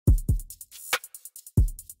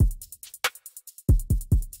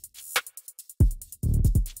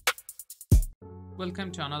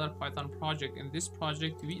welcome to another Python project. In this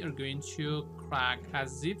project we are going to crack a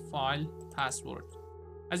zip file password.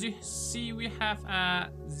 As you see, we have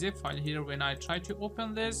a zip file here. When I try to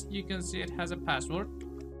open this, you can see it has a password.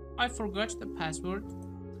 I forgot the password,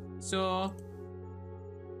 so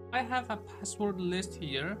I have a password list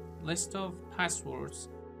here, list of passwords,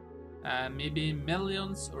 maybe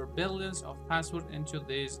millions or billions of passwords into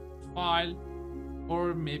this file,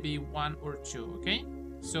 or maybe one or two. Okay,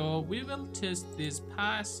 so we will test this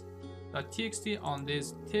pass.txt on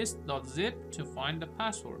this test.zip to find the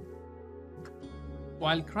password.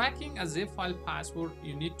 While cracking a zip file password,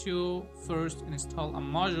 you need to first install a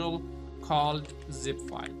module called zip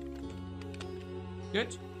file.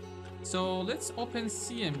 Good. So let's open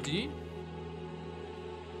CMD.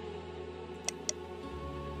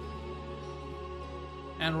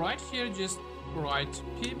 And right here, just write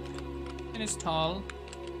pip install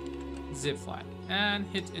zip file and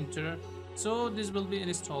hit enter. So this will be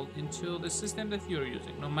installed into the system that you're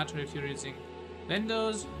using, no matter if you're using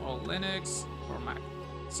Windows or Linux or Mac.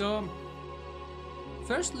 So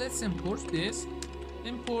first let's import this.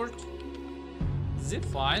 Import zip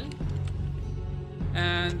file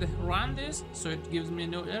and run this, so it gives me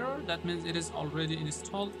no error. That means it is already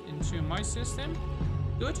installed into my system.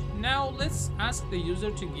 Good. Now let's ask the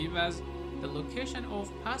user to give us the location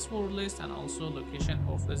of password list and also location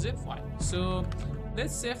of the zip file. So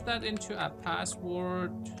let's save that into a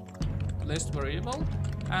password list variable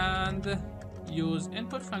and use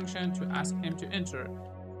input function to ask him to enter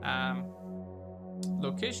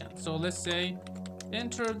location. So let's say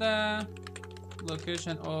enter the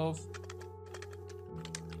location of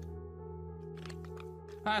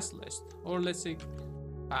pass list, or let's say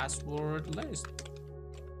password list.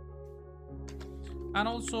 And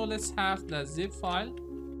also let's have the zip file.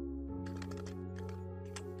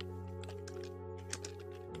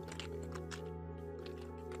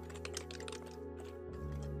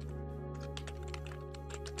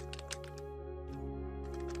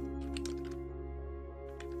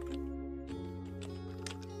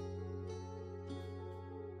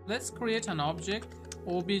 Let's create an object.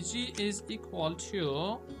 obj is equal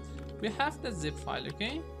to, we have the zip file.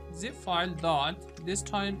 Okay, zip file dot, this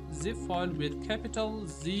time zip file with capital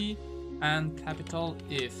Z and capital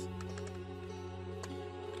F,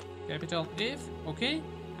 okay,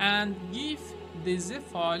 and give the zip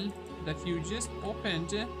file that you just opened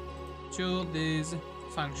to this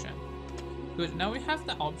function. Good. Now we have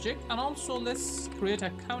the object, and also let's create a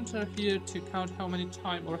counter here to count how many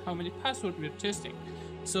times or how many passwords we're testing.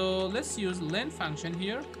 So let's use length function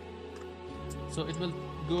here, so it will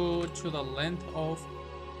go to the length of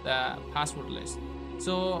the password list.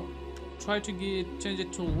 So try to change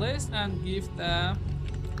it to list and give the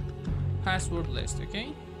password list.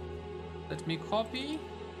 Okay, let me copy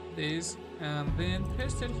this and then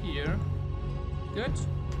paste it here. Good.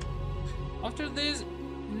 After this,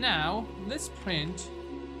 now let's print.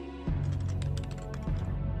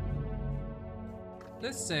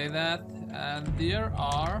 Let's say that there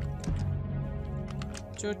are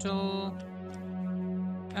total,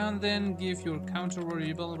 and then give your counter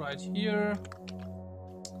variable right here,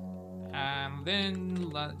 and then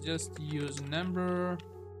let's just use number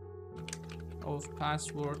of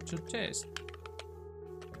password to test.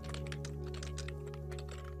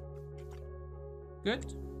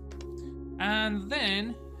 Good. And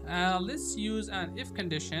then let's use an if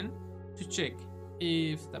condition to check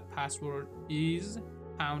if the password is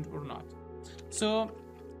found or not. So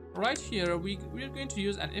right here we're going to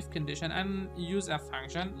use an if condition and use a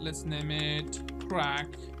function. Let's name it crack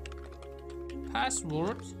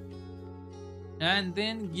password, and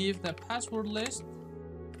then give the password list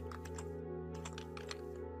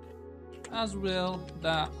as well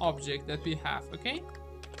the object that we have. Okay,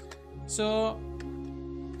 so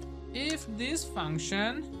if this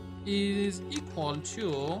function is equal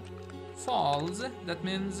to false, that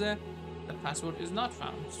means the password is not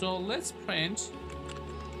found. So let's print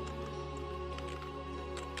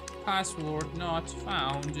password not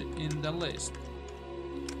found in the list.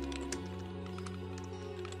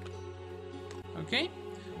 Okay,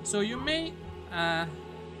 so you may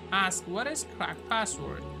ask, what is crack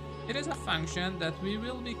password? It is a function that we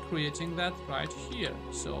will be creating that right here.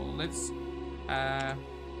 So let's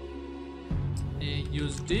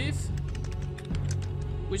use diff,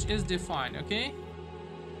 which is defined. Okay,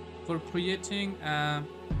 for creating a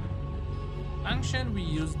function we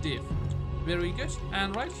use diff. Very good.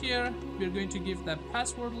 And right here we're going to give the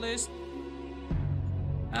password list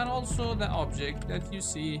and also the object that you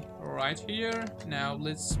see right here. Now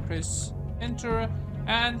let's press enter,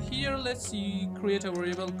 and here let's create a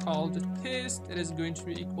variable called test. It is going to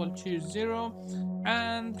be equal to 0,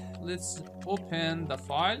 And let's open the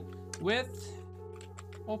file with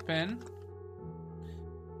open,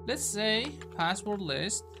 let's say, password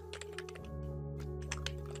list.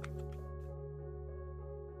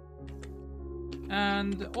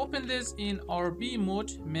 And open this in RB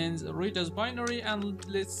mode, means read as binary, and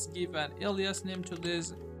let's give an alias name to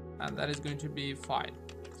this, and that is going to be file.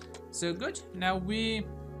 So good. Now we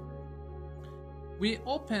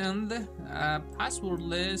opened a password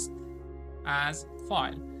list as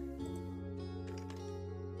file.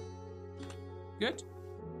 Good.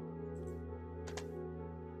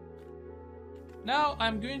 Now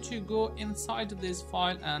I'm going to go inside this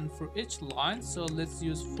file, and for each line, so let's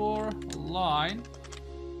use for line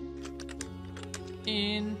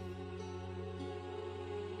in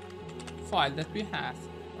file that we have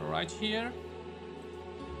right here,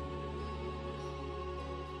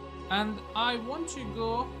 and I want to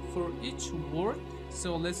go for each word,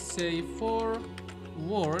 so let's say for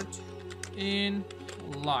word in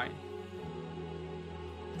line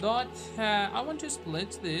dot I want to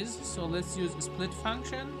split this, so let's use a split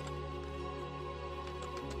function.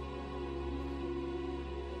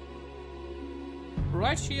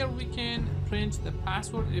 Right here we can print the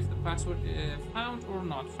password if the password is found or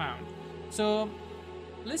not found. So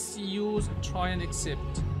let's use try and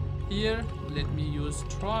accept. Here let me use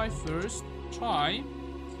try first, try,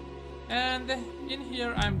 and in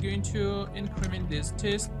here I'm going to increment this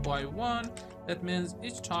test by 1. That means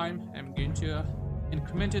each time I'm going to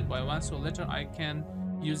increment it by 1, so later I can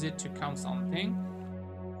use it to count something.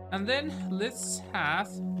 And then let's have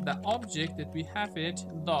the object that we have it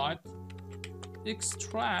dot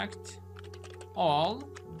extract all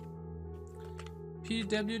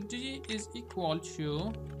pwd is equal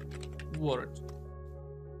to word.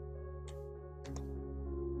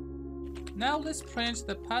 Now let's print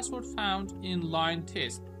the password found in line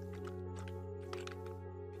test.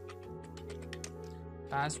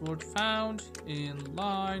 Password found in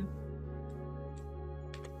line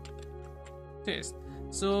test.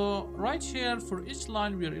 So right here for each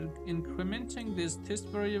line we are incrementing this test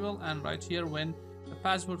variable, and right here when the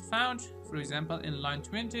password found, for example in line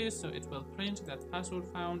 20, so it will print that password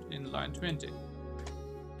found in line 20.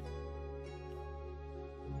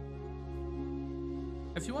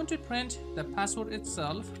 If you want to print the password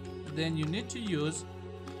itself, then you need to use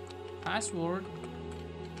password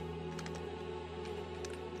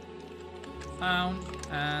found,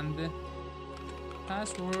 and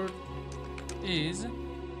password is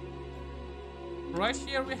right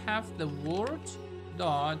here we have the word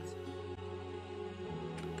dot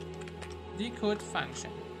decode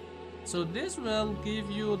function, so this will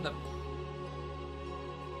give you the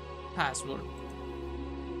password.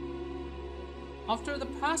 After the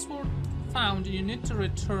password found, you need to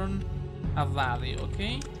return a value.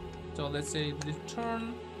 Okay, so let's say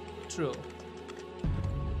return true,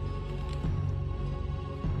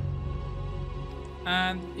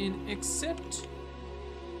 and in accept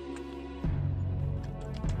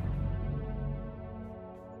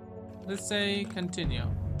let's say continue.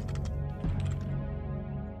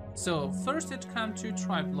 So first it come to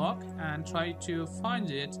try block and try to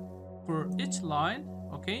find it for each line.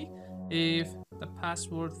 Okay, if the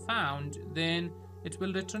password found, then it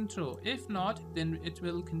will return true. If not, then it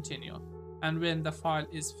will continue, and when the file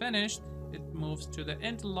is finished it moves to the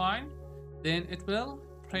end line, then it will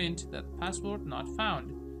print that password not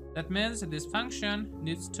found. That means this function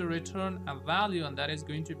needs to return a value, and that is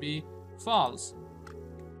going to be false.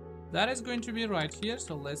 That is going to be right here,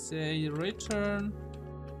 so let's say return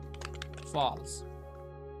false.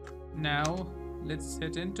 Now let's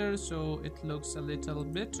hit enter so it looks a little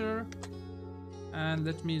better, and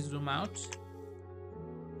let me zoom out.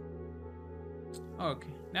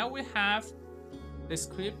 Okay, now we have the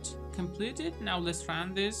script completed. Now let's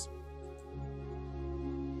run this.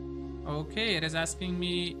 Okay, it is asking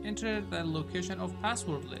me enter the location of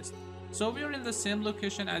password list. So we are in the same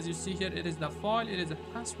location as you see here. It is the file, it is a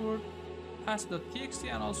password, pass.txt,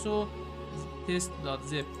 and also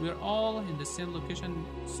test.zip. We're all in the same location,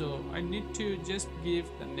 so I need to just give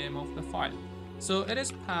the name of the file. So it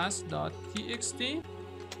is pass.txt.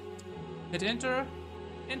 Hit enter.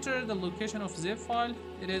 Enter the location of zip file.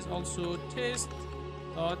 It is also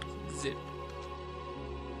test.zip.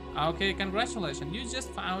 Okay, congratulations, you just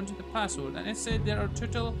found the password, and it said there are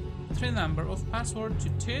total 3 number of password to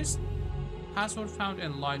test. Password found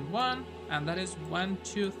in line 1, and that is 1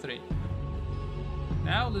 2 3.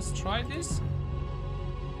 Now let's try this.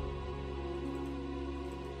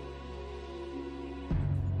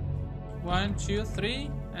 One, 2, 3,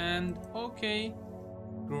 and okay,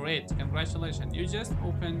 great, congratulations, you just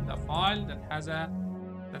opened a file that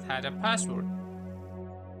had a password.